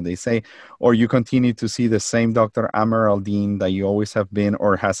talk and what they say? Or you continue to see the same Dr. Amer Aldeen that you always have been,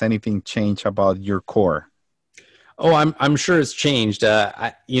 or has anything changed about your core? Oh, I'm sure it's changed.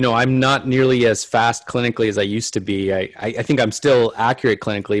 I'm not nearly as fast clinically as I used to be. I think I'm still accurate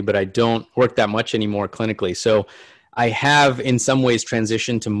clinically, but I don't work that much anymore clinically. So I have in some ways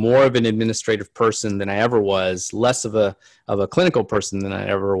transitioned to more of an administrative person than I ever was, less of a clinical person than I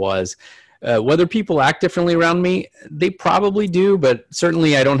ever was. Whether people act differently around me, they probably do, but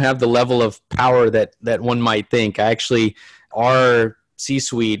certainly I don't have the level of power that one might think. Our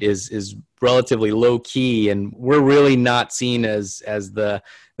C-suite is relatively low key, and we're really not seen as the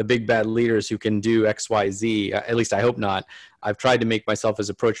big bad leaders who can do X, Y, Z. At least I hope not. I've tried to make myself as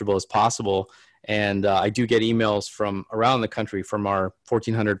approachable as possible, and I do get emails from around the country from our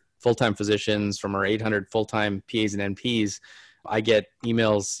 1,400 full-time physicians, from our 800 full-time PAs and NPs. I get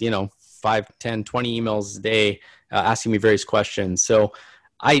emails, 5, 10, 20 emails a day asking me various questions. So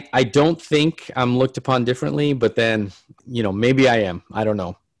I don't think I'm looked upon differently, but then, maybe I am. I don't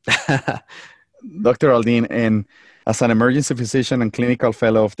know. Dr. Aldeen, and as an emergency physician and clinical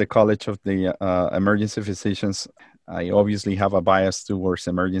fellow of the College of the Emergency Physicians, I obviously have a bias towards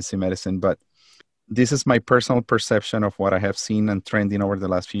emergency medicine, but this is my personal perception of what I have seen and trending over the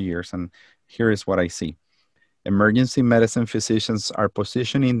last few years. And here is what I see. Emergency medicine physicians are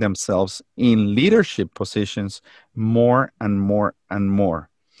positioning themselves in leadership positions more and more and more.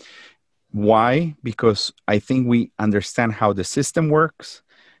 Why? Because I think we understand how the system works,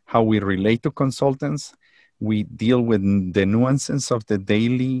 how we relate to consultants. We deal with the nuances of the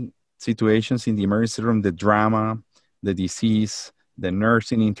daily situations in the emergency room, the drama, the disease, the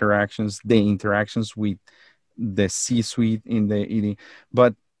nursing interactions, the interactions with the C-suite in the ED.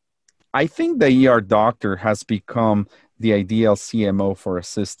 But I think the ER doctor has become the ideal CMO for a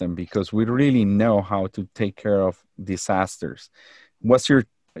system because we really know how to take care of disasters. What's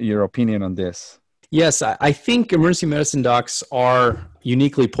your opinion on this? Yes, I think emergency medicine docs are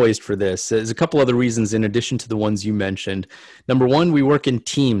uniquely poised for this. There's a couple other reasons in addition to the ones you mentioned. Number one, we work in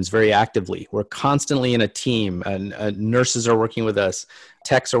teams very actively. We're constantly in a team, and nurses are working with us,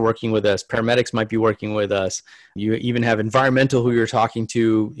 techs are working with us, paramedics might be working with us. You even have environmental who you're talking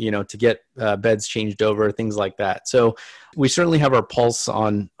to, to get beds changed over, things like that. So we certainly have our pulse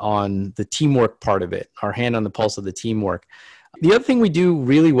on the teamwork part of it, our hand on the pulse of the teamwork. The other thing we do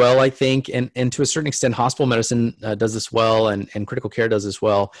really well, I think, and to a certain extent, hospital medicine does this well and critical care does this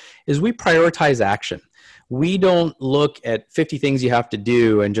well, is we prioritize action. We don't look at 50 things you have to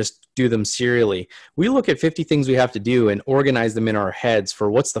do and just do them serially. We look at 50 things we have to do and organize them in our heads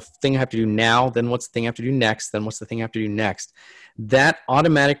for what's the thing I have to do now, then what's the thing I have to do next, then what's the thing I have to do next. That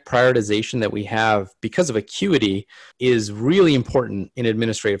automatic prioritization that we have because of acuity is really important in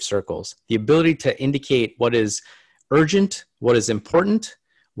administrative circles. The ability to indicate what is urgent, what is important,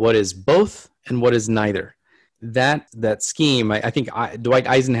 what is both, and what is neither. that scheme, I think Dwight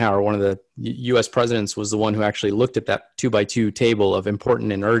Eisenhower, one of the U.S. presidents, was the one who actually looked at that 2x2 table of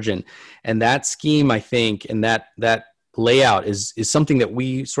important and urgent. And that scheme, I think, and that layout is something that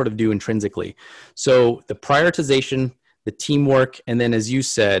we sort of do intrinsically. So the prioritization, the teamwork, and then, as you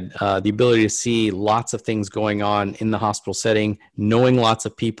said, the ability to see lots of things going on in the hospital setting, knowing lots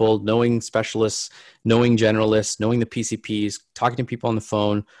of people, knowing specialists, knowing generalists, knowing the PCPs, talking to people on the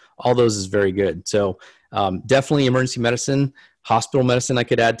phone, all those is very good. So definitely emergency medicine, hospital medicine, I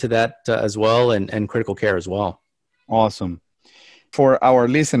could add to that as well, and critical care as well. Awesome. For our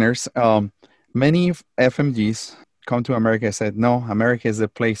listeners, many FMGs come to America and said, no, America is the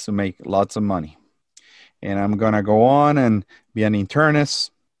place to make lots of money. And I'm going to go on and be an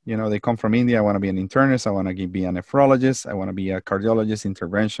internist. You know, they come from India. I want to be an internist. I want to be a nephrologist. I want to be a cardiologist,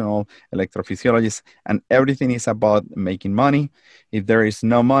 interventional, electrophysiologist. And everything is about making money. If there is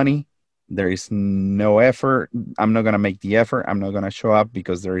no money, there is no effort. I'm not going to make the effort. I'm not going to show up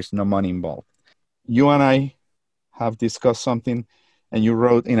because there is no money involved. You and I have discussed something, and you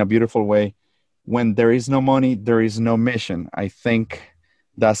wrote in a beautiful way, when there is no money, there is no mission. I think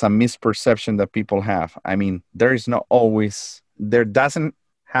that's a misperception that people have. I mean, there doesn't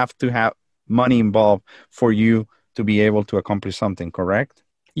have to have money involved for you to be able to accomplish something, correct?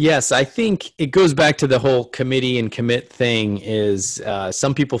 Yes, I think it goes back to the whole committee and commit thing. Is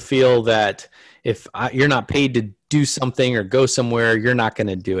some people feel that if you're not paid to do something or go somewhere, you're not going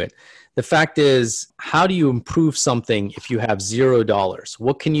to do it. The fact is, how do you improve something if you have $0?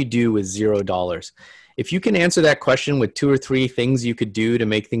 What can you do with $0? If you can answer that question with 2 or 3 things you could do to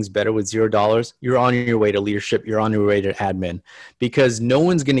make things better with $0, you're on your way to leadership. You're on your way to admin, because no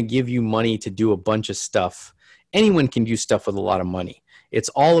one's going to give you money to do a bunch of stuff. Anyone can do stuff with a lot of money. It's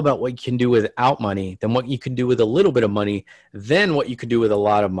all about what you can do without money, then what you can do with a little bit of money, then what you could do with a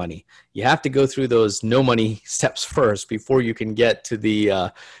lot of money. You have to go through those no money steps first before you can get to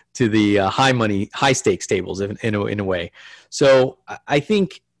the high stakes tables in a way. So I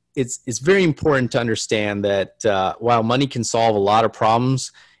think it's very important to understand that while money can solve a lot of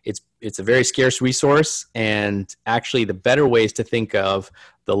problems, it's a very scarce resource, and actually the better ways to think of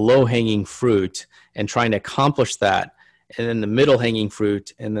the low-hanging fruit and trying to accomplish that, and then the middle-hanging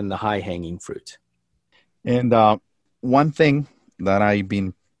fruit, and then the high-hanging fruit. And one thing that I've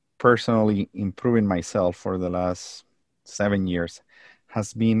been personally improving myself for the last 7 years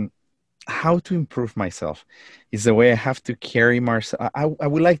has been how to improve myself. Is the way I have to carry myself. I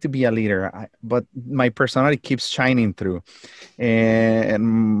would like to be a leader, but my personality keeps shining through, and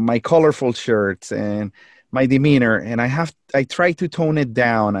my colorful shirts and my demeanor, and I try to tone it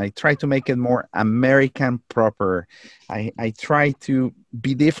down. I try to make it more American proper. I try to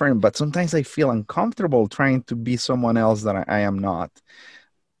be different, but sometimes I feel uncomfortable trying to be someone else that I am not.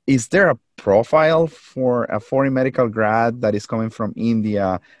 Is there a profile for a foreign medical grad that is coming from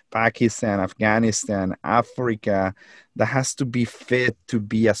India, Pakistan, Afghanistan, Africa, that has to be fit to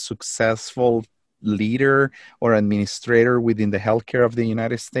be a successful leader or administrator within the healthcare of the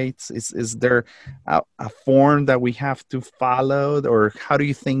United States? Is there a form that we have to follow, or how do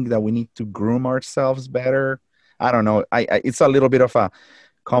you think that we need to groom ourselves better? I don't know. It's a little bit of a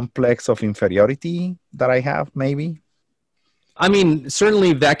complex of inferiority that I have, maybe. I mean,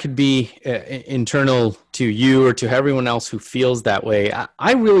 certainly that could be internal to you or to everyone else who feels that way.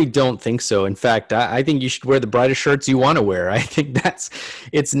 I really don't think so. In fact, I think you should wear the brightest shirts you want to wear. I think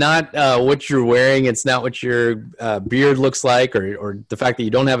it's not what you're wearing. It's not what your beard looks like, or the fact that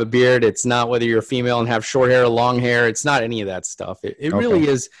you don't have a beard. It's not whether you're a female and have short hair or long hair. It's not any of that stuff. It really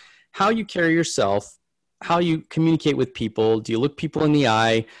is how you carry yourself, how you communicate with people. Do you look people in the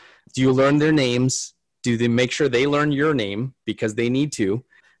eye? Do you learn their names? Do they make sure they learn your name, because they need to?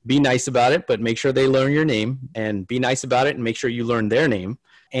 Be nice about it, but make sure they learn your name, and be nice about it and make sure you learn their name,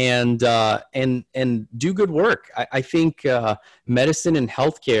 and do good work. I think medicine and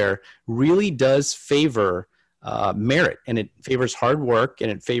healthcare really does favor merit, and it favors hard work,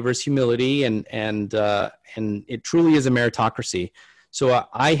 and it favors humility, and it truly is a meritocracy. So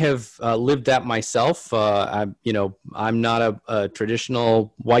I have lived that myself. I'm not a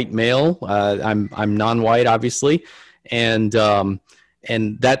traditional white male. I'm non-white, obviously, and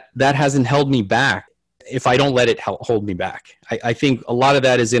that hasn't held me back. If I don't let it hold me back, I think a lot of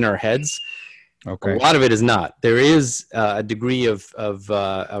that is in our heads. Okay. A lot of it is not. There is a degree of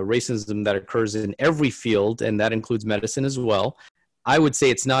racism that occurs in every field, and that includes medicine as well. I would say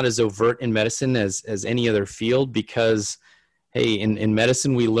it's not as overt in medicine as any other field, because hey, in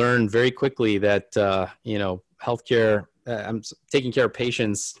medicine, we learn very quickly that, healthcare, taking care of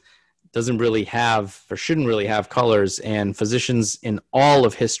patients doesn't really have, or shouldn't really have, colors. And physicians in all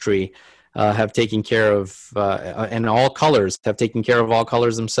of history have taken care of, and all colors have taken care of all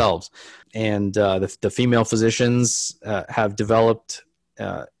colors themselves. And the female physicians have developed,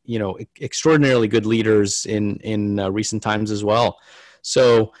 extraordinarily good leaders in recent times as well.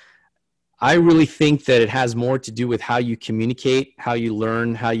 So I really think that it has more to do with how you communicate, how you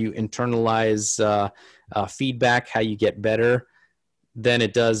learn, how you internalize feedback, how you get better, than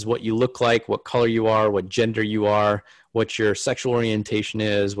it does what you look like, what color you are, what gender you are, what your sexual orientation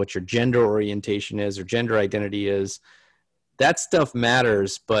is, what your gender orientation is or gender identity is. That stuff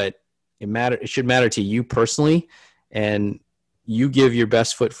matters, but it should matter to you personally, and you give your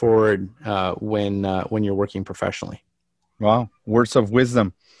best foot forward when you're working professionally. Wow, words of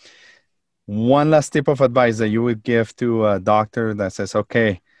wisdom. One last tip of advice that you would give to a doctor that says,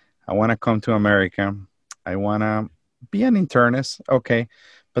 okay, I want to come to America. I want to be an internist. Okay.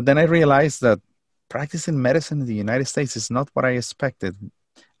 But then I realized that practicing medicine in the United States is not what I expected.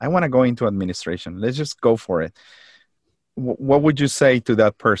 I want to go into administration. Let's just go for it. What would you say to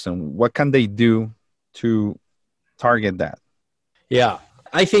that person? What can they do to target that? Yeah,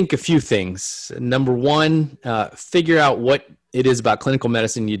 I think a few things. Number one, figure out what it is about clinical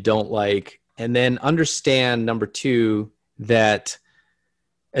medicine you don't like. And then understand, number two, that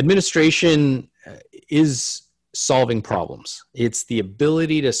administration is solving problems. It's the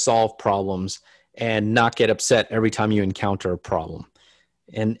ability to solve problems and not get upset every time you encounter a problem.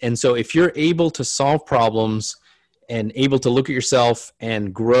 And so if you're able to solve problems and able to look at yourself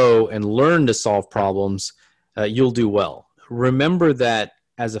and grow and learn to solve problems, you'll do well. Remember that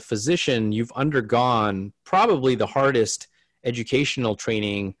as a physician, you've undergone probably the hardest educational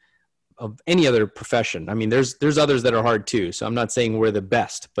training of any other profession. I mean, there's others that are hard too. So I'm not saying we're the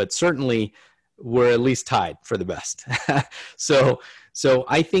best, but certainly we're at least tied for the best. So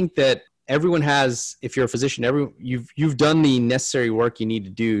I think that everyone has, if you're a physician, you've done the necessary work you need to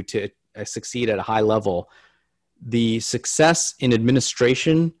do to succeed at a high level. The success in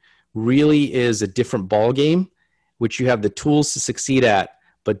administration really is a different ballgame, which you have the tools to succeed at,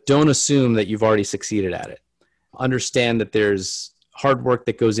 but don't assume that you've already succeeded at it. Understand that there's hard work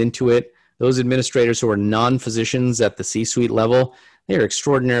that goes into it. Those administrators who are non-physicians at the C-suite level, they are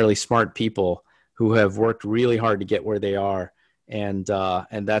extraordinarily smart people who have worked really hard to get where they are. And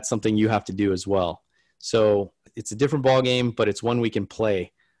that's something you have to do as well. So it's a different ballgame, but it's one we can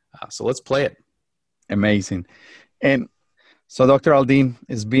play. So let's play it. Amazing. And so, Dr. Aldeen,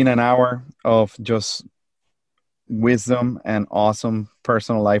 it's been an hour of just wisdom and awesome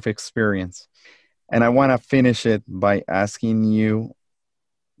personal life experience. And I want to finish it by asking you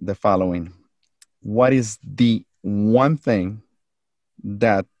the following. What is the one thing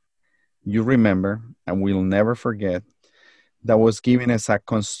that you remember and will never forget that was given as a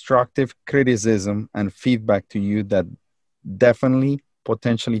constructive criticism and feedback to you that definitely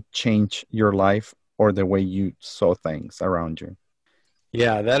potentially changed your life or the way you saw things around you?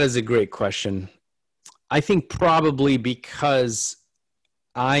 Yeah, that is a great question. I think probably because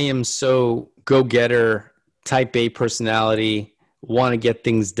I am so go-getter, type A personality, want to get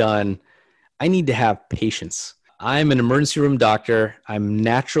things done, I need to have patience. I'm an emergency room doctor. I'm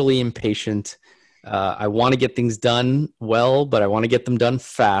naturally impatient. I want to get things done well, but I want to get them done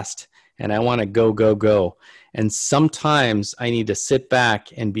fast, and I want to go, go, go. And sometimes I need to sit back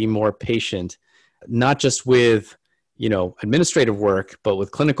and be more patient, not just with, administrative work, but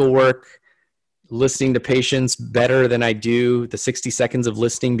with clinical work, listening to patients better than I do, the 60 seconds of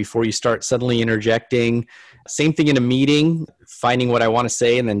listening before you start suddenly interjecting. Same thing in a meeting, finding what I want to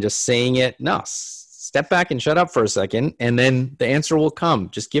say and then just saying it. No, step back and shut up for a second, and then the answer will come.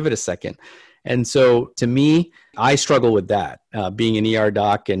 Just give it a second. And so to me, I struggle with that, being an ER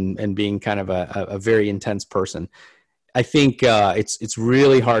doc and being kind of a very intense person. I think it's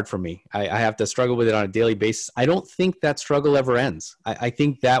really hard for me. I have to struggle with it on a daily basis. I don't think that struggle ever ends. I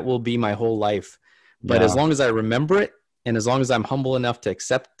think that will be my whole life. But as long as I remember it, and as long as I'm humble enough to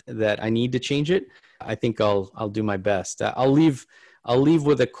accept that I need to change it, I think I'll do my best. I'll leave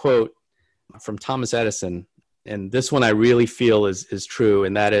with a quote from Thomas Edison, and this one I really feel is true,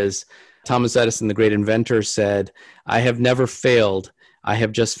 and that is Thomas Edison, the great inventor, said, "I have never failed. I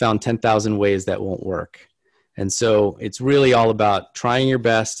have just found 10,000 ways that won't work." And so it's really all about trying your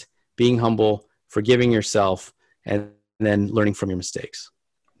best, being humble, forgiving yourself, and then learning from your mistakes.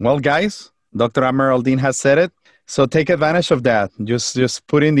 Well, guys, Dr. Amer Aldeen has said it. So take advantage of that. Just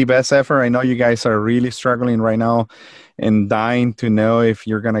put in the best effort. I know you guys are really struggling right now and dying to know if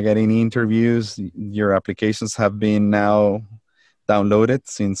you're going to get any interviews. Your applications have been now downloaded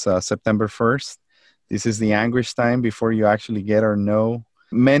since September 1st. This is the anguish time before you actually get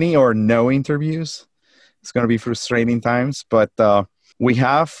many or no interviews. It's going to be frustrating times, but We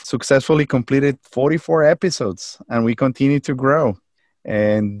have successfully completed 44 episodes and we continue to grow.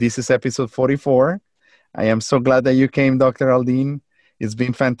 And this is episode 44. I am so glad that you came, Dr. Aldeen. It's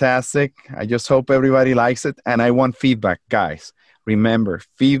been fantastic. I just hope everybody likes it. And I want feedback, guys. Remember,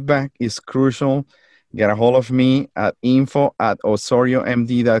 feedback is crucial. Get a hold of me at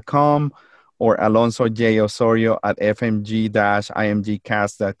info@osoriomd.com or Alonso J. Osorio at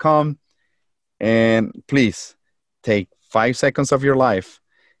fmg-imgcast.com. And please take 5 seconds of your life.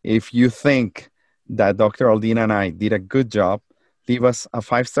 If you think that Dr. Aldeen and I did a good job, leave us a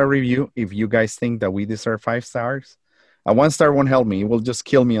 5-star review if you guys think that we deserve 5 stars. A 1-star won't help me. It will just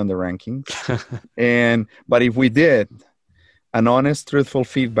kill me on the rankings. But if we did, an honest, truthful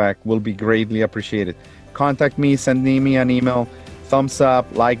feedback will be greatly appreciated. Contact me, send me an email, thumbs up,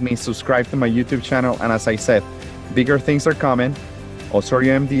 like me, subscribe to my YouTube channel. And as I said, bigger things are coming.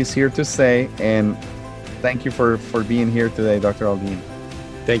 Osorio MD is here to stay. And thank you for being here today, Dr. Aldeen.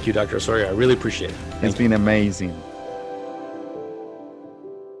 Thank you, Dr. Osorio. I really appreciate it. It's been amazing.